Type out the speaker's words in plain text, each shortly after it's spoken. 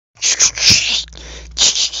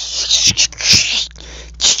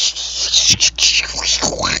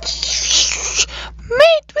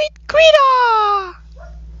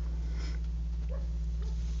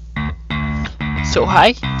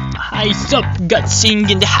hi. Hi, sup, got Sing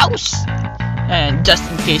in the house. And just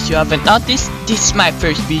in case you haven't noticed, this is my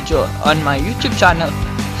first video on my YouTube channel.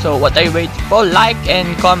 So what are you waiting for? Like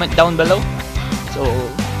and comment down below. So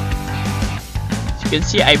as you can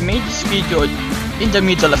see, I made this video in the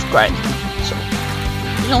middle of quarantine. So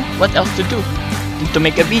you know what else to do than to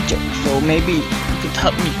make a video. So maybe you could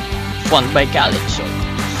help me fund my college. So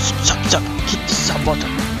sub, hit the sub button.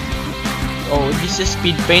 So this is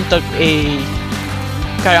Speedpaint of a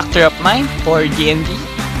character of mine for D&D.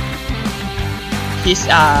 He's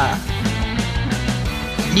a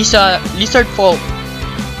lizard folk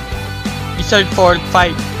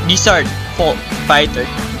fighter.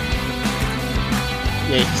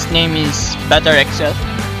 Yeah, his name is Batarexl.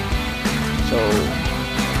 So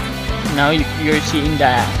now you're seeing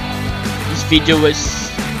that this video was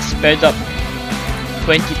sped up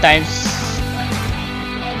 20 times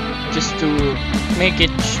just to make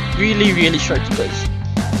it really short, because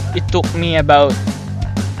it took me about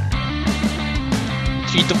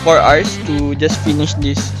 3 to 4 hours to just finish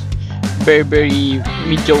this very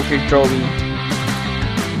mediocre drawing.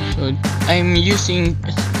 So I'm using,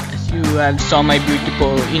 as you have saw my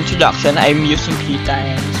beautiful introduction, I'm using Krita,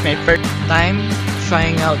 and it's my first time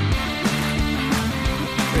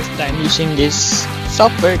using this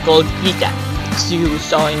software called Krita, as you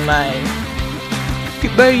saw in my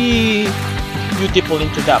very beautiful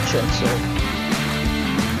introduction. So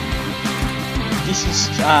this is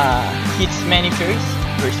hits many first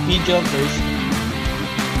video, first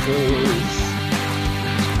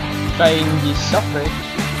trying this software.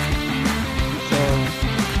 So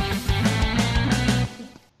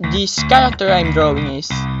this character I'm drawing is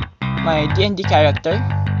my D&D character,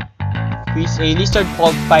 who is a lizard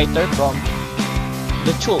folk fighter from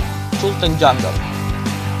the Chultan jungle.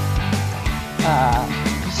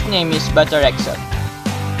 His name is Batarexl.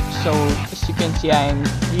 So as you can see, I'm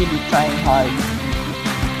really trying hard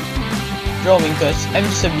drawing, because I'm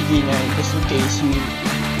just a beginner. Just in case you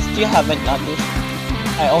still haven't noticed,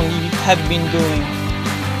 I only have been doing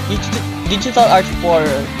digital art for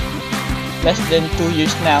less than 2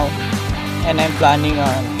 years now, and I'm planning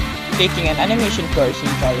on taking an animation course in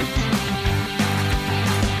college.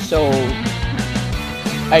 So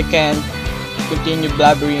I can't continue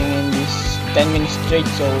blabbering in this 10 minutes straight,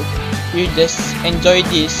 so you just enjoy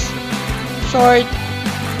this short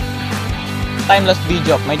timeless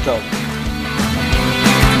video of my drawing.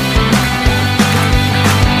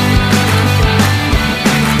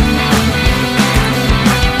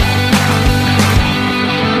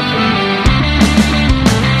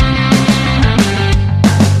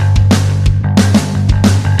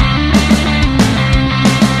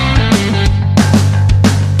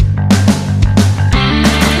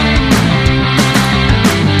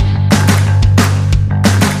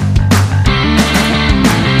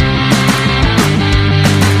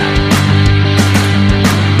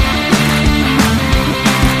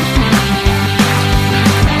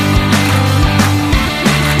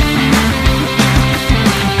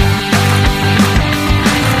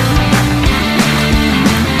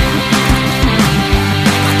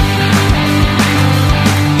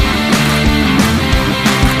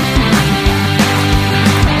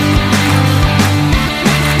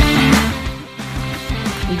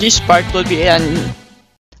 This part will be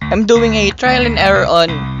I'm doing a trial and error on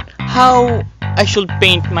how I should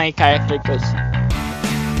paint my character, because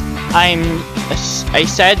as I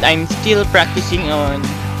said, I'm still practicing on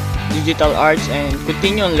digital arts and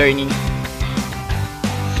continue on learning.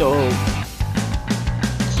 So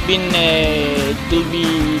it will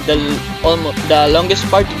be the longest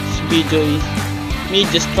part of this video is me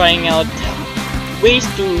just trying out ways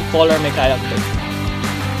to color my character.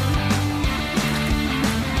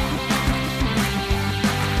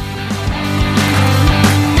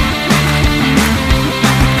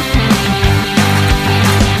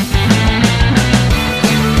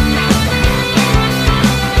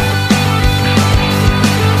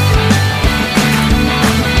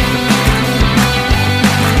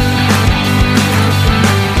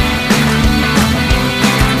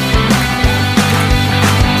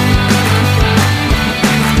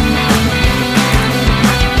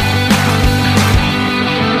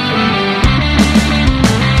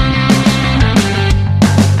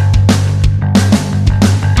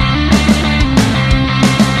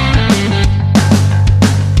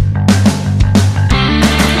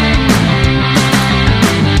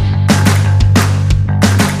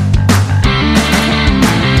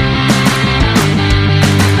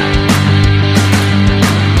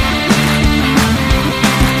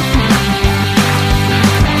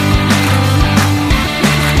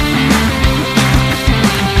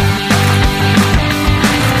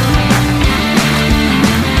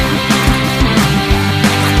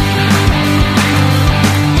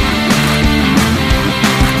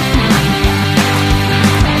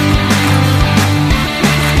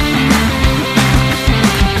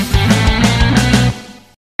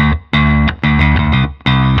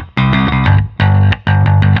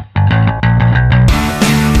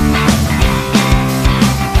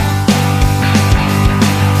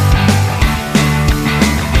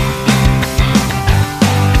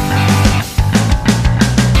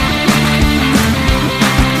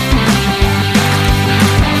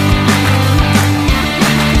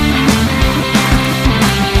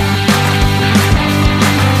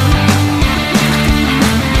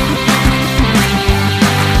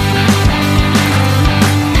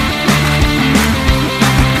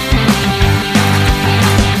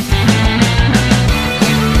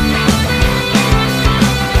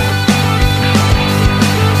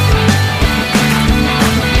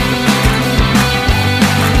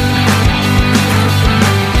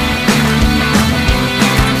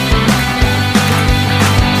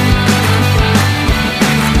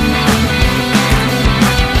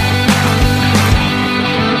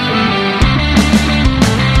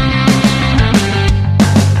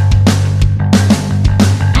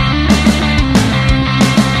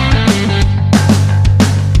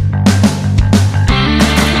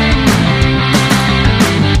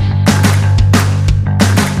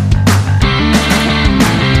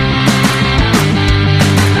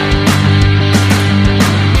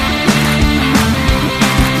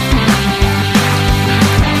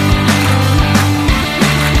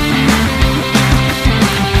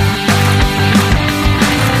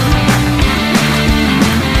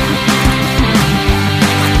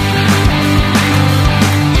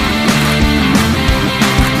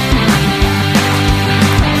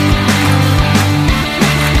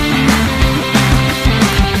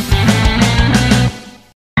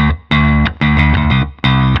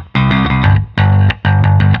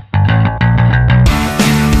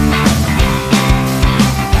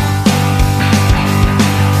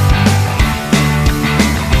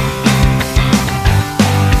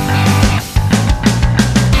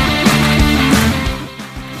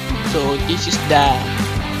 is the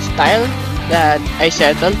style that I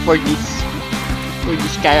settled for this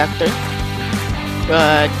character,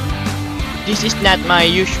 but this is not my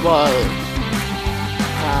usual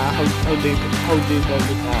how do you call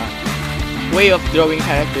it, way of drawing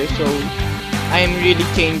characters. So I am really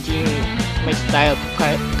changing my style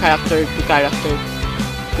character to character,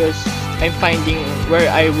 because I'm finding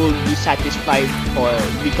where I will be satisfied or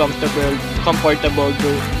be comfortable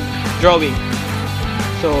drawing.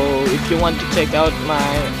 So if you want to check out my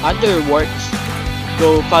other works,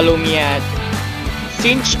 go follow me at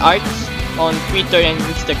Finch Arts on Twitter and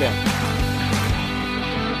Instagram.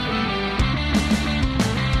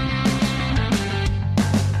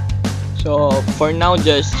 So for now,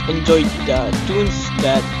 just enjoy the tunes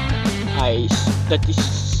that I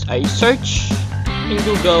search in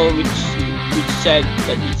Google, which said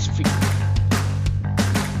that it's free.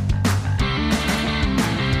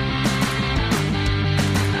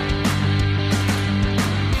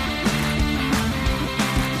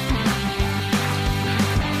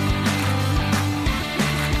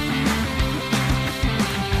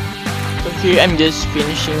 So here I'm just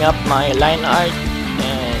finishing up my line art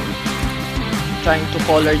and trying to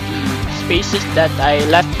color the spaces that I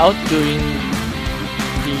left out during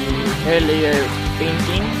the earlier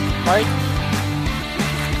painting part.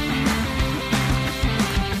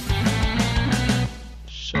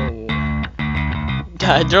 So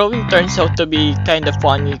the drawing turns out to be kind of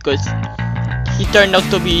funny, because he turned out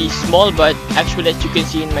to be small, but actually, as you can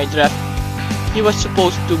see in my draft, he was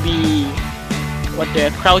supposed to be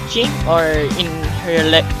crouching, or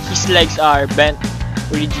his legs are bent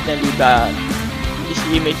originally, but this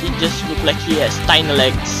image it just looks like he has tiny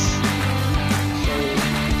legs. So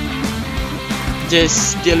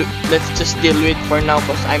let's just deal with it for now,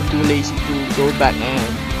 because I'm too lazy to go back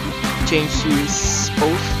and change his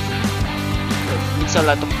pose. It's a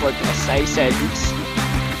lot of work. As I said,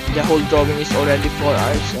 the whole drawing is already 4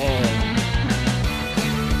 hours, and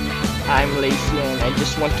I'm lazy and I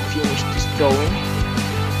just want to finish this drawing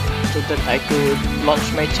so that I could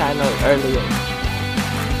launch my channel earlier.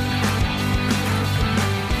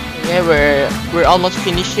 Yeah, we're almost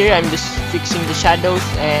finished here. I'm just fixing the shadows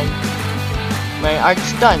and my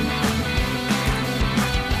art's done.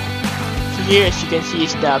 So here, as you can see,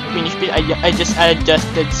 is the finished bit. I just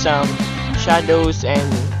adjusted some shadows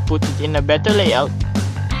and put it in a better layout.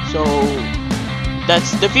 So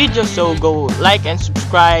that's the video. So go like and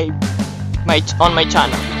subscribe on my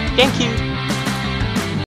channel. Thank you.